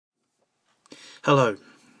Hello,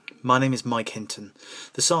 my name is Mike Hinton.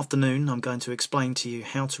 This afternoon I'm going to explain to you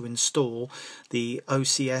how to install the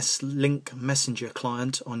MS Lync Messenger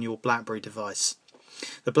client on your Blackberry device.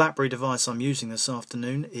 The Blackberry device I'm using this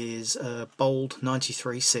afternoon is a Bold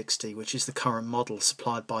 9360, which is the current model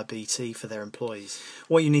supplied by BT for their employees.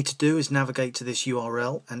 What you need to do is navigate to this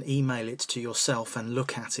URL and email it to yourself and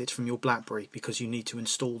look at it from your Blackberry, because you need to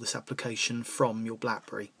install this application from your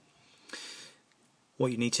Blackberry.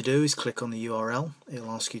 What you need to do is click on the URL. It'll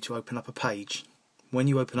ask you to open up a page. When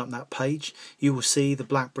you open up that page, you will see the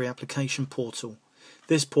Blackberry application portal.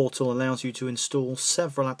 This portal allows you to install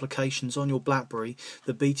several applications on your Blackberry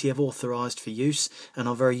that BT have authorised for use and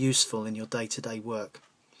are very useful in your day-to-day work.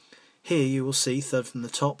 Here you will see, third from the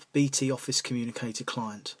top, BT Office Communicator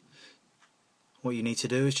Client. What you need to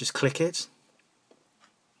do is just click it.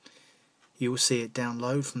 You will see it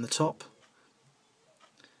download from the top.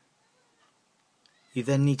 You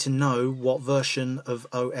then need to know what version of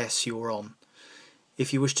OS you're on.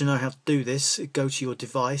 If you wish to know how to do this, go to your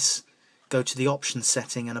device, go to the options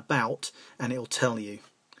setting and about, and it will tell you.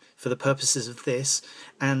 For the purposes of this,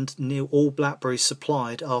 and all Blackberries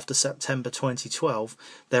supplied after September 2012,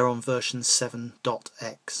 they're on version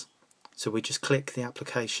 7.x. So we just click the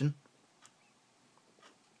application.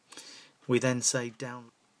 We then say download.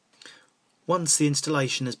 Once the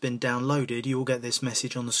installation has been downloaded, you will get this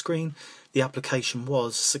message on the screen: the application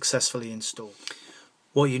was successfully installed.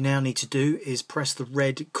 What you now need to do is press the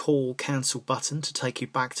red Call Cancel button to take you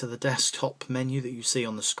back to the desktop menu that you see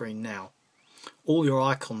on the screen now. All your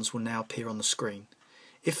icons will now appear on the screen.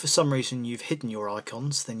 If for some reason you've hidden your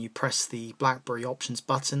icons, then you press the Blackberry Options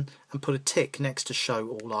button and put a tick next to Show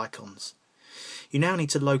All Icons. You now need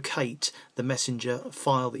to locate the Messenger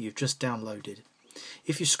file that you've just downloaded.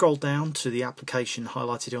 If you scroll down to the application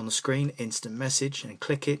highlighted on the screen, Instant Message, and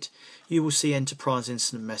click it, you will see Enterprise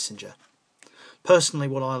Instant Messenger. Personally,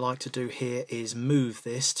 what I like to do here is move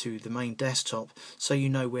this to the main desktop so you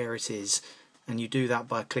know where it is, and you do that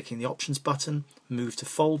by clicking the Options button, move to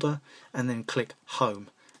Folder, and then click Home.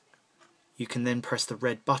 You can then press the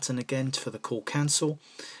red button again for the Call Cancel,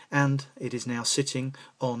 and it is now sitting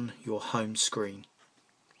on your home screen.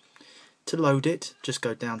 To load it, just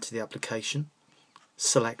go down to the application,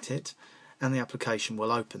 select it, and the application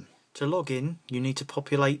will open. To log in, you need to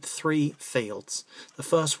populate 3 fields. The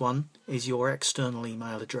first one is your external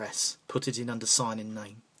email address. Put it in under sign in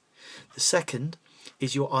name. The second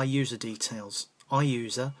is your iUser details.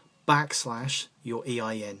 iUser / your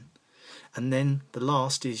EIN. And then the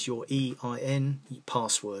last is your EIN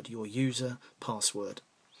password, your user password.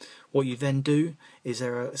 What you then do is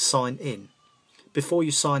sign in. Before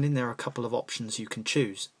you sign in, there are a couple of options you can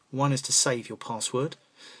choose. One is to save your password.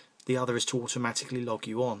 The other is to automatically log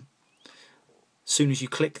you on. As soon as you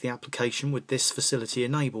click the application with this facility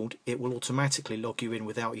enabled, it will automatically log you in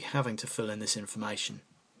without you having to fill in this information.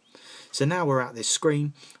 So now we're at this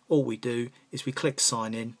screen. All we do is we click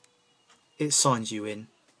sign in, it signs you in,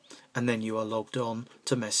 and then you are logged on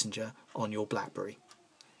to Messenger on your Blackberry.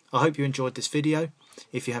 I hope you enjoyed this video.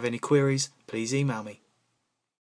 If you have any queries, please email me.